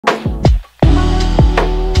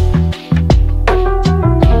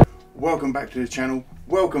welcome back to the channel.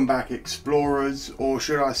 Welcome back, explorers, or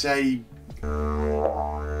should I say to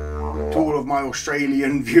all of my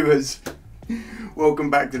Australian viewers. Welcome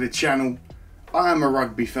back to the channel. I am a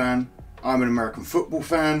rugby fan, I'm an American football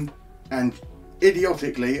fan, and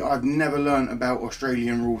idiotically I've never learnt about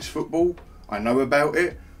Australian rules football. I know about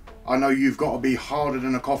it. I know you've got to be harder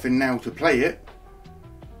than a coffin now to play it,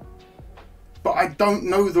 but I don't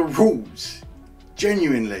know the rules.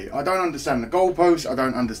 Genuinely, I don't understand the goalposts, I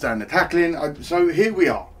don't understand the tackling, so here we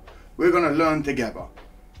are. We're going to learn together.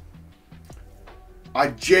 I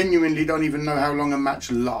genuinely don't even know how long a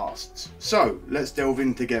match lasts. So, let's delve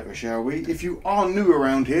in together, shall we? If you are new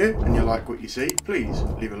around here and you like what you see, please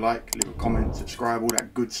leave a like, leave a comment, subscribe, all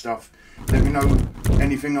that good stuff. Let me know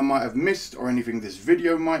anything I might have missed or anything this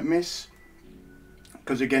video might miss,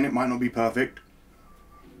 because again, it might not be perfect.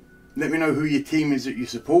 Let me know who your team is that you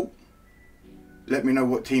support. Let me know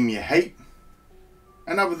what team you hate.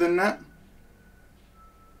 And other than that,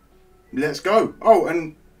 let's go. Oh,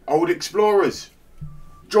 and old explorers,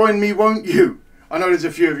 join me, won't you? I know there's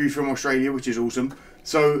a few of you from Australia, which is awesome.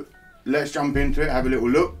 So let's jump into it, have a little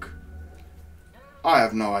look. I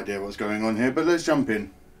have no idea what's going on here, but let's jump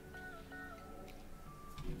in.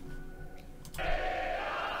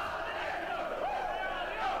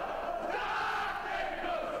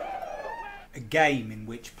 A game in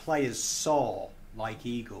which players soar like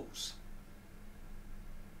eagles,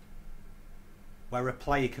 where a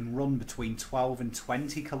player can run between 12 and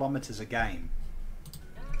 20 kilometres a game.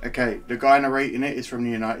 Okay, the guy narrating it is from the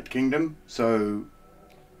United Kingdom, so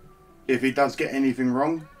if he does get anything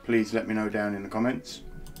wrong, please let me know down in the comments.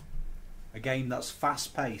 A game that's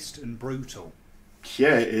fast-paced and brutal.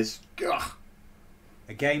 Yeah, it is. Ugh.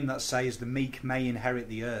 A game that says the meek may inherit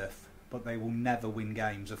the earth, but they will never win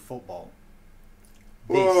games of football.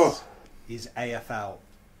 This is AFL.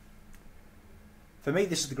 For me,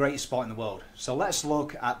 this is the greatest sport in the world. So let's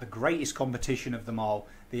look at the greatest competition of them all,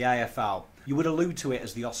 the AFL. You would allude to it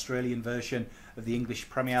as the Australian version of the English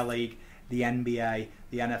Premier League, the NBA,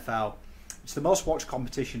 the NFL. It's the most watched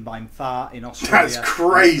competition by far in Australia. That's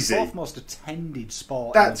crazy. It's the fourth most attended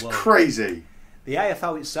sport in the world. That's crazy. The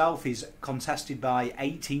AFL itself is contested by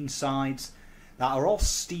 18 sides that are all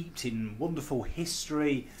steeped in wonderful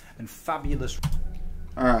history and fabulous...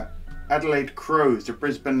 Alright, Adelaide Crows to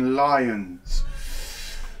Brisbane Lions.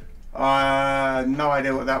 No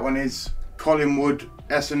idea what that one is. Collingwood,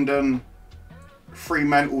 Essendon,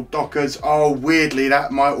 Fremantle Dockers. Oh, weirdly,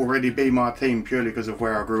 that might already be my team purely because of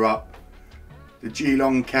where I grew up. The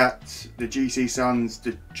Geelong Cats, the GC Suns,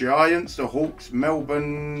 the Giants, the Hawks,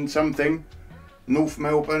 Melbourne something, North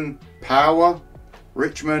Melbourne, Power,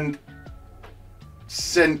 Richmond,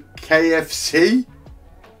 St KFC,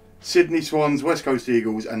 Sydney Swans, West Coast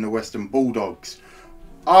Eagles and the Western Bulldogs.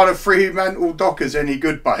 Are the Fremantle Dockers any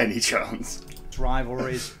good by any chance?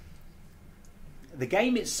 Rivalries. The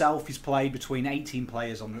game itself is played between 18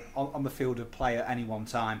 players on the field of play at any one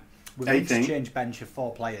time, with an interchange bench of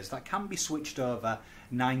 4 players that can be switched over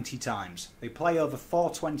 90 times. They play over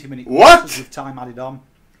 4 20-minute quarters with time added on,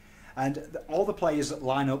 and all the players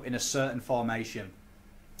line up in a certain formation.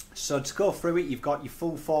 So to go through it, you've got your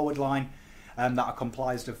full forward line that are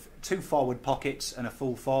comprised of 2 forward pockets and a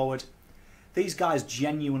full forward. These guys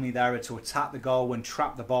genuinely there to attack the goal and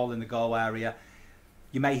trap the ball in the goal area.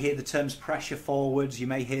 You may hear the terms pressure forwards, you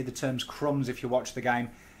may hear the terms crumbs if you watch the game.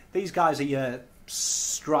 These guys are your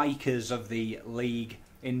strikers of the league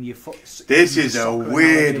in your foot. This is a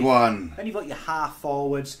weird one. Then you've got your half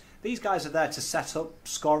forwards. These guys are there to set up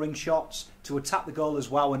scoring shots, to attack the goal as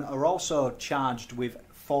well, and are also charged with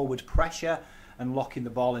forward pressure and locking the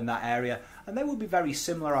ball in that area. And they would be very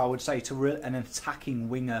similar, I would say, to an attacking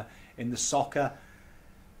winger in the soccer.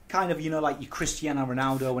 Kind of, you know, like your Cristiano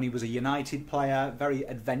Ronaldo when he was a United player. Very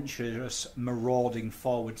adventurous, marauding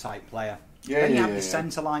forward type player. Then you have the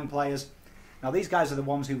centre line players. Now these guys are the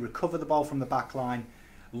ones who recover the ball from the back line,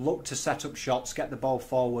 look to set up shots, get the ball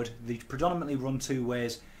forward. They predominantly run 2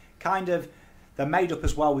 ways. Kind of, they're made up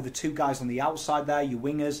as well with the 2 guys on the outside there, your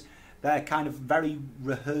wingers. They're kind of very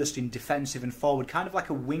rehearsed in defensive and forward. Kind of like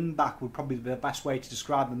a wing back would probably be the best way to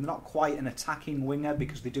describe them. They're not quite an attacking winger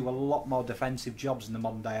because they do a lot more defensive jobs in the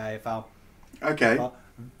modern day AFL. Okay. But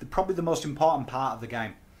probably the most important part of the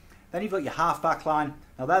game. Then you've got your half back line.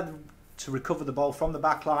 Now they're to recover the ball from the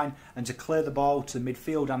back line and to clear the ball to the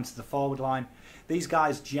midfield and to the forward line. These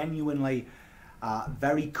guys genuinely are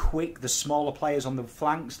very quick. The smaller players on the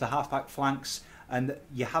flanks, the half back flanks. And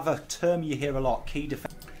you have a term you hear a lot, key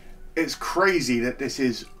defence. It's crazy that this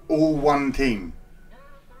is all one team.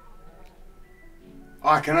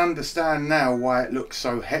 I can understand now why it looks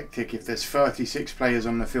so hectic if there's 36 players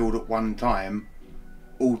on the field at one time,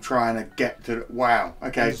 all trying to get to... Wow,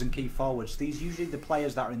 okay. And key forwards. These are usually the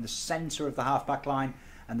players that are in the centre of the half-back line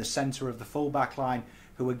and the centre of the full-back line,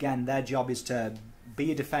 who, again, their job is to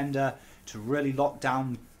be a defender, to really lock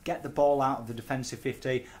down, get the ball out of the defensive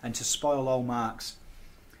 50, and to spoil all marks.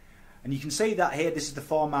 And you can see that here, this is the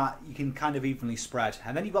format you can kind of evenly spread.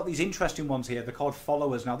 And then you've got these interesting ones here, they're called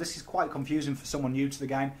followers. Now, this is quite confusing for someone new to the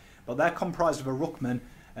game, but they're comprised of a ruckman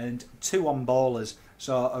and 2 on-ballers.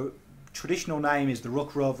 So a traditional name is the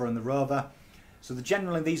ruck rover and the rover. So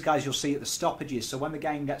generally these guys you'll see at the stoppages. So when the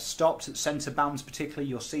game gets stopped at centre bounce particularly,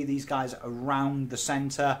 you'll see these guys around the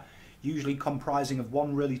centre, usually comprising of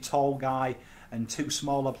 1 really tall guy and 2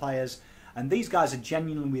 smaller players. And these guys are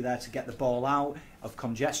genuinely there to get the ball out of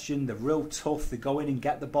congestion. They're real tough, they go in and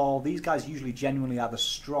get the ball. These guys usually genuinely are the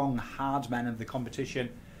strong, hard men of the competition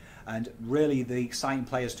and really the exciting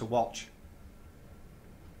players to watch.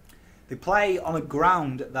 They play on a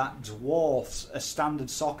ground that dwarfs a standard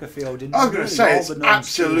soccer field. In I was going to say, it's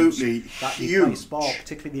absolutely that huge. Play sport,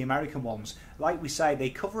 particularly the American ones. Like we say, they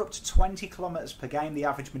cover up to 20 kilometres per game, the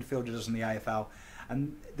average midfielder does in the AFL.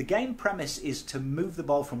 And the game premise is to move the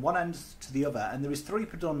ball from one end to the other, and there is 3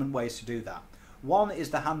 predominant ways to do that. One is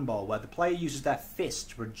the handball, where the player uses their fist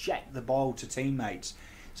to project the ball to teammates.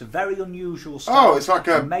 It's a very unusual style. Oh, it's like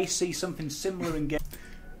a... You may see something similar in game.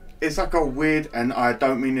 It's like a weird, and I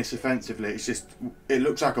don't mean this offensively, it's just, it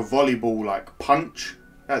looks like a volleyball, like, punch.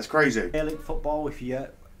 That's crazy. Gaelic football, if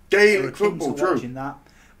you're Gaelic football, watching that,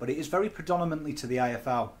 but it is very predominantly to the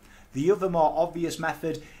AFL. The other more obvious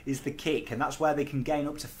method is the kick, and that's where they can gain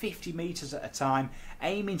up to 50 metres at a time,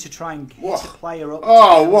 aiming to try and hit a player up.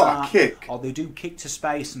 Oh, what a kick! Or they do kick to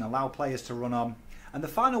space and allow players to run on. And the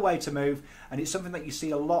final way to move, and it's something that you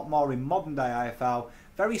see a lot more in modern day AFL,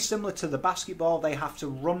 very similar to the basketball, they have to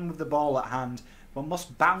run with the ball at hand, but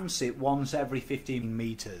must bounce it once every 15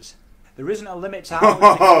 metres. There isn't a limit to how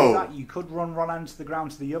much you can do that. You could run one end to the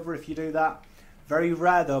ground to the other if you do that. Very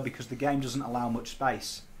rare though, because the game doesn't allow much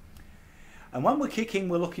space. And when we're kicking,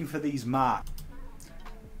 we're looking for these marks.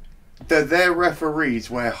 Their referees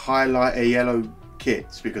wear highlighter yellow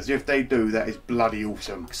kits, because if they do, that is bloody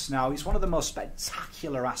awesome. Now, it's one of the most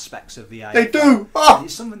spectacular aspects of the AFL. They do! Oh!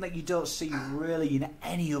 It's something that you don't see really in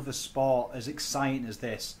any other sport as exciting as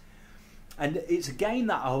this. And it's a game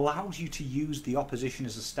that allows you to use the opposition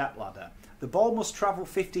as a stepladder. The ball must travel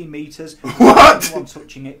 15 metres without anyone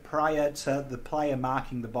touching it prior to the player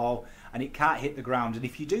marking the ball, and it can't hit the ground. And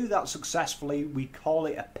if you do that successfully, we call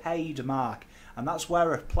it a paid mark. And that's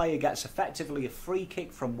where a player gets effectively a free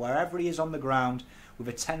kick from wherever he is on the ground with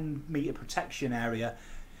a 10-metre protection area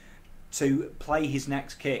to play his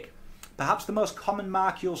next kick. Perhaps the most common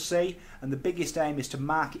mark you'll see, and the biggest aim, is to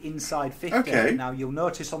mark inside 50. Okay. Now you'll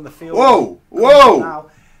notice on the field, whoa!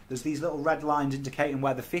 There's these little red lines indicating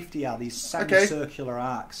where the 50 are, these semicircular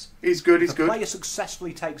arcs. He's good, If a player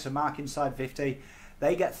successfully takes a mark inside 50,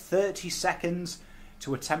 they get 30 seconds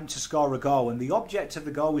to attempt to score a goal, and the object of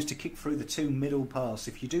the goal is to kick through the 2 middle posts.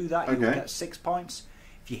 If you do that, you'll get 6 points.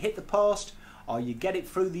 If you hit the post, or you get it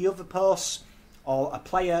through the other posts, or a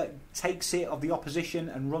player takes it of the opposition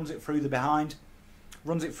and runs it through the behind,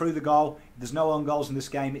 runs it through the goal, there's no own goals in this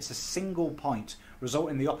game, it's a single point,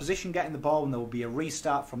 resulting in the opposition getting the ball, and there will be a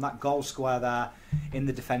restart from that goal square there in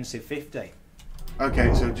the defensive 50.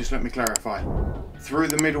 Okay, so just let me clarify. Through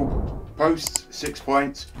the middle posts, 6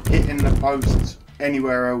 points. Hitting the posts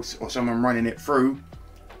anywhere else, or someone running it through,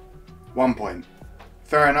 1 point.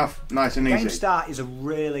 Fair enough, nice and easy. Game start is a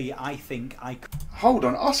really, I think, Hold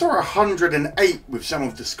on, I saw 108 with some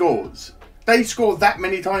of the scores. They score that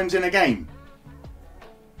many times in a game.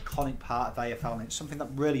 iconic part of AFL, and it's something that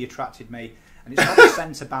really attracted me. And it's called the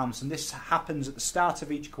centre bounce, and this happens at the start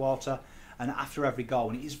of each quarter and after every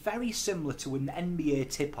goal. And it is very similar to an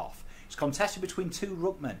NBA tip-off. It's contested between 2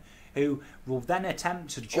 ruckmen who will then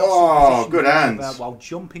attempt to jostle good hands while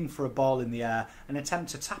jumping for a ball in the air and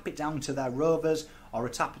attempt to tap it down to their rovers, or a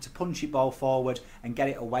tapper to punch it ball forward and get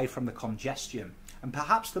it away from the congestion. And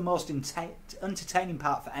perhaps the most entertaining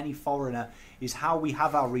part for any foreigner is how we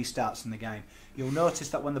have our restarts in the game. You'll notice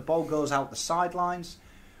that when the ball goes out the sidelines,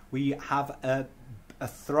 we have a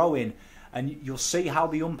throw-in, and you'll see how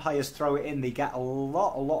the umpires throw it in. They get a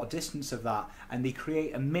lot of distance of that, and they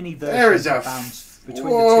create a mini version of bounce between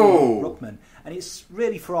the 2 ruckmen. And it's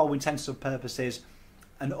really, for all intents and purposes,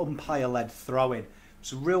 an umpire-led throw-in.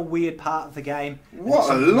 It's a real weird part of the game.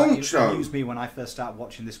 What a launch, though! It amused me when I first started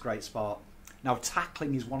watching this great sport. Now,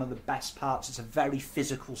 tackling is one of the best parts. It's a very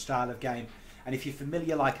physical style of game. And if you're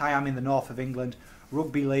familiar, like I am, in the north of England,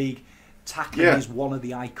 Rugby League, tackling is one of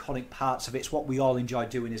the iconic parts of it. It's what we all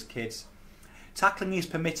enjoyed doing as kids. Tackling is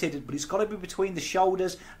permitted, but it's got to be between the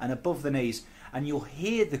shoulders and above the knees. And you'll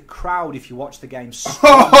hear the crowd if you watch the game.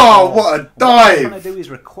 Oh, what a dive! What they're trying to do is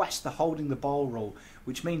request the holding the ball rule,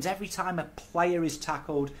 which means every time a player is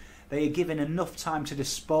tackled, they are given enough time to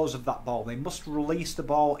dispose of that ball. They must release the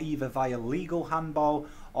ball either via legal handball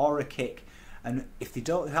or a kick. And if they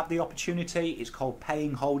don't have the opportunity, it's called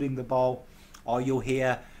paying holding the ball, or you'll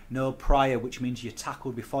hear no prior, which means you're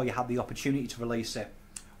tackled before you have the opportunity to release it.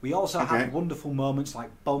 We also have wonderful moments like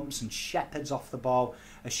bumps and shepherds off the ball.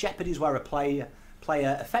 A shepherd is where a player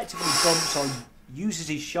effectively bumps or uses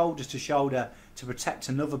his shoulders to shoulder to protect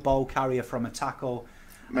another ball carrier from a tackle.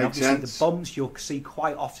 Makes sense. The bumps you'll see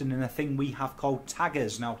quite often in a thing we have called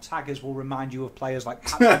taggers. Now, taggers will remind you of players like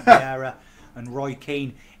Patrick Vieira and Roy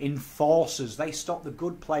Keane. Enforcers, they stop the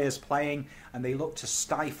good players playing and they look to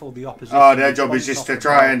stifle the opposition. Oh, their job is just to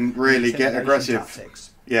try and really get aggressive.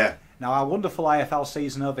 Tactics. Yeah. Now, our wonderful AFL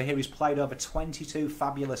season over here is played over 22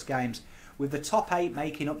 fabulous games, with the top 8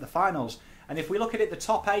 making up the finals. And if we look at it, the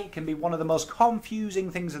top 8 can be one of the most confusing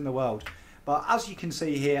things in the world. But as you can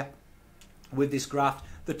see here with this graph,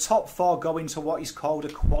 the top 4 go into what is called a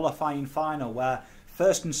qualifying final, where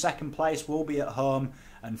first and second place will be at home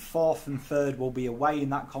and fourth and third will be away in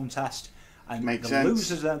that contest. And the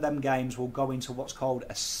losers of them games will go into what's called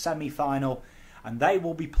a semi-final, and they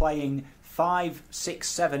will be playing 5, 6,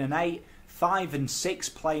 7 and 8. 5 and 6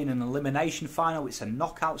 playing an elimination final. It's a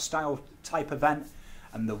knockout style type event,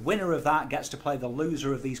 and the winner of that gets to play the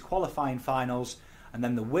loser of these qualifying finals, and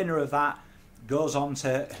then the winner of that goes on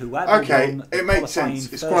to whoever won the it makes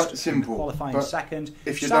sense. It's quite simple. Qualifying second.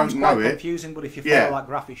 If you Sounds don't know quite it, confusing, but if you follow that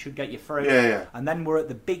graph, it should get you through. Yeah. And then we're at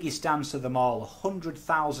the biggest dance of them all,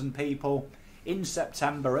 100,000 people in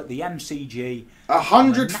September at the MCG.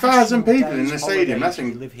 100,000 people in the stadium. That's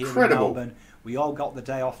incredible. We all got the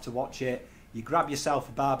day off to watch it. You grab yourself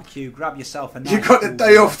a barbecue, grab yourself a nice You got the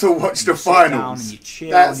day off to watch the finals. And you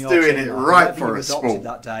cheer That's on your doing team, it right for a sport sport.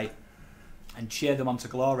 that day, and cheer them on to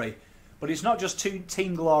glory. But it's not just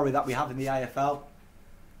team glory that we have in the AFL.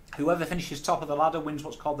 Whoever finishes top of the ladder wins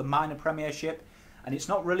what's called the minor premiership, and it's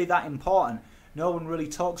not really that important. No one really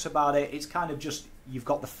talks about it. It's kind of just you've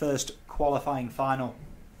got the first qualifying final.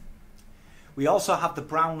 We also have the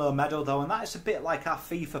Brownlow medal though, and that is a bit like our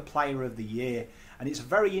FIFA Player of the Year. And it's a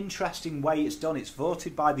very interesting way it's done. It's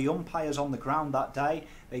voted by the umpires on the ground that day.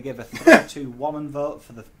 They give a 3-2-1 vote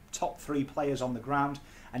for the top 3 players on the ground.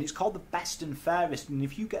 And it's called the best and fairest. And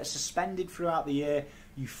if you get suspended throughout the year,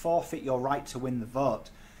 you forfeit your right to win the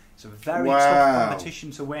vote. It's a very tough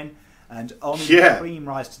competition to win. And only the cream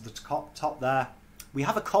rise to the top there. We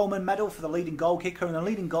have a Coleman medal for the leading goal kicker. And the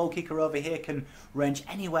leading goal kicker over here can range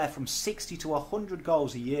anywhere from 60 to 100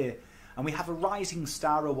 goals a year. And we have a Rising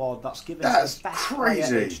Star Award that's given to the best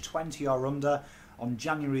player aged 20 or under on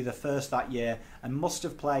January the 1st that year and must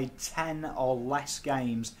have played 10 or less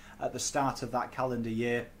games at the start of that calendar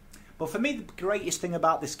year. But for me, the greatest thing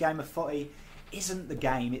about this game of footy isn't the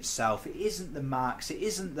game itself. It isn't the marks. It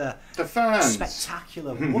isn't the fans.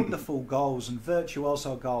 Spectacular, wonderful goals and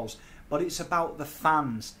virtuoso goals. But it's about the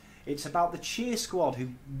fans. It's about the cheer squad who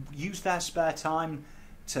use their spare time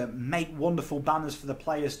to make wonderful banners for the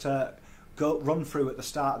players to run through at the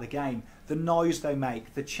start of the game. The noise they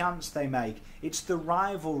make, the chants they make. It's the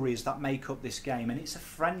rivalries that make up this game, and it's a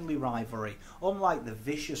friendly rivalry. Unlike the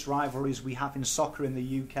vicious rivalries we have in soccer in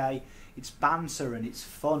the UK, it's banter and it's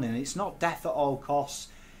fun and it's not death at all costs.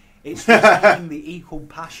 It's retaining the equal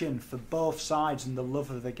passion for both sides and the love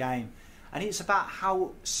of the game. And it's about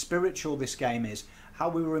how spiritual this game is, how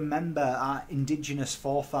we remember our indigenous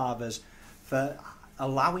forefathers for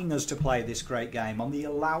allowing us to play this great game on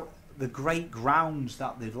the great grounds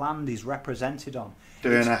that the land is represented on.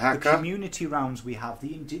 Doing a haka. The community rounds we have,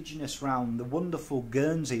 the indigenous round, the wonderful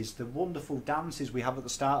Guernseys, the wonderful dances we have at the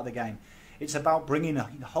start of the game. It's about bringing a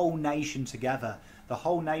whole nation together. The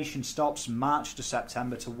whole nation stops March to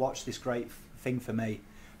September to watch this great thing for me.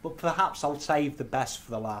 But perhaps I'll save the best for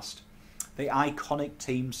the last. The iconic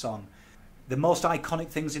team song. The most iconic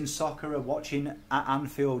things in soccer are watching at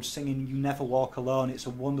Anfield singing You Never Walk Alone. It's a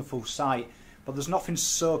wonderful sight. But there's nothing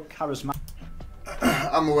so charismatic.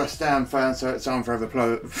 I'm a West Ham fan, so it's on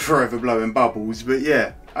forever blowing bubbles. But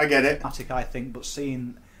yeah, I get it. I think, but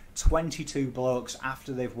seeing 22 blokes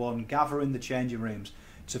after they've won gather in the changing rooms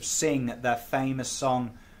to sing their famous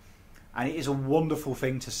song, and it is a wonderful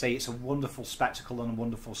thing to see. It's a wonderful spectacle and a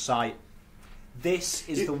wonderful sight. This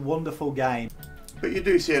is the wonderful game. But you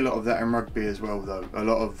do see a lot of that in rugby as well, though. A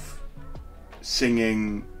lot of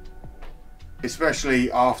singing,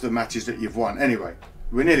 especially after matches that you've won. Anyway,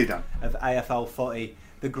 we're nearly done. Of AFL footy.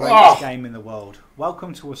 the greatest game in the world.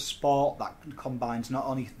 Welcome to a sport that combines not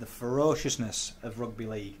only the ferociousness of rugby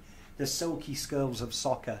league, the silky skills of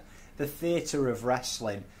soccer, the theatre of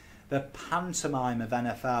wrestling, the pantomime of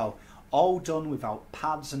NFL, all done without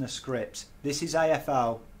pads and a script. This is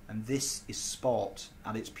AFL, and this is sport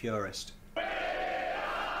at its purest.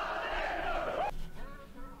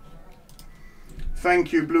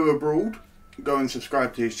 Thank you, Blue Abroad. Go and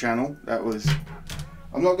subscribe to his channel. That was,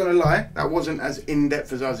 I'm not going to lie, that wasn't as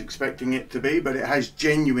in-depth as I was expecting it to be, but it has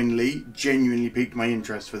genuinely piqued my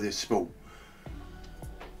interest for this sport.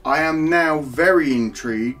 I am now very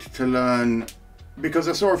intrigued to learn, because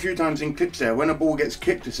I saw a few times in clips there, when a ball gets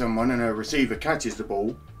kicked to someone and a receiver catches the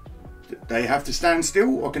ball, they have to stand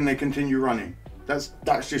still or can they continue running? That's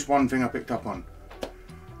just one thing I picked up on.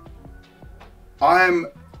 I am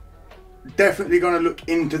definitely going to look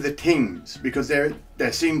into the teams, because there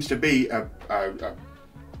seems to be a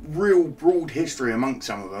real broad history amongst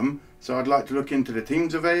some of them. So I'd like to look into the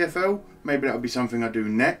teams of AFL. Maybe that'll be something I do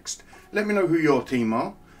next. Let me know who your team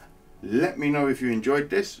are. Let me know if you enjoyed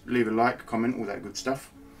this. Leave a like, comment, all that good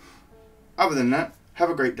stuff. Other than that, have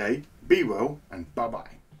a great day, be well, and bye-bye.